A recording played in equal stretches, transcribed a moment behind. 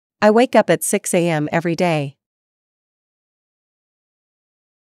I wake up at 6 a.m. every day.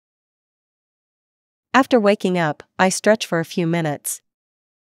 After waking up, I stretch for a few minutes.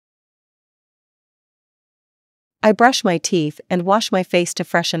 I brush my teeth and wash my face to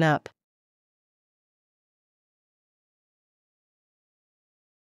freshen up.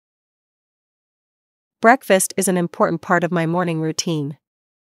 Breakfast is an important part of my morning routine.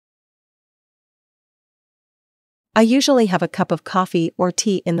 I usually have a cup of coffee or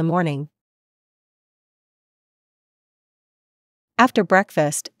tea in the morning. After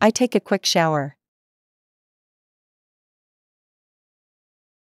breakfast, I take a quick shower.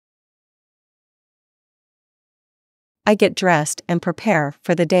 I get dressed and prepare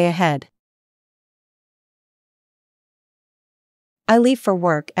for the day ahead. I leave for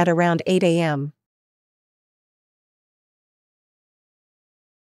work at around 8 a.m.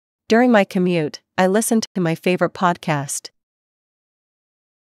 During my commute, I listen to my favorite podcast.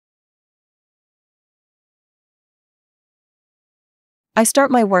 I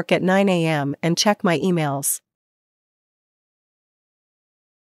start my work at 9 a.m. and check my emails.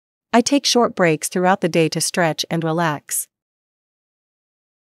 I take short breaks throughout the day to stretch and relax.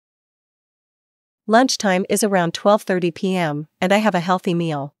 Lunchtime is around 12:30 p.m., and I have a healthy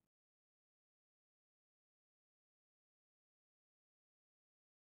meal.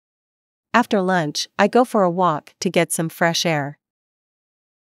 After lunch, I go for a walk to get some fresh air.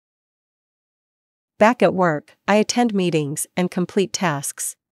 Back at work, I attend meetings and complete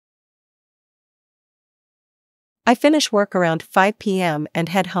tasks. I finish work around 5 p.m. and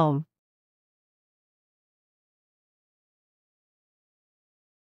head home.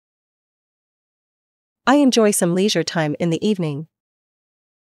 I enjoy some leisure time in the evening.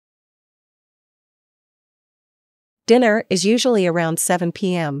 Dinner is usually around 7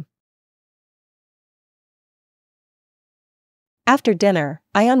 p.m. After dinner,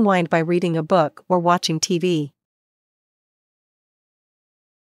 I unwind by reading a book or watching TV.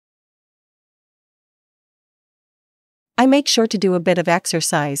 I make sure to do a bit of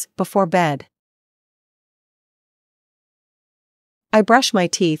exercise before bed. I brush my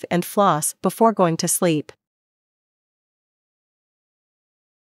teeth and floss before going to sleep.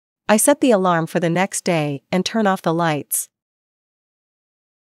 I set the alarm for the next day and turn off the lights.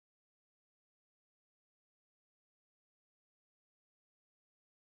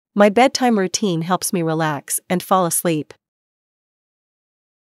 My bedtime routine helps me relax and fall asleep.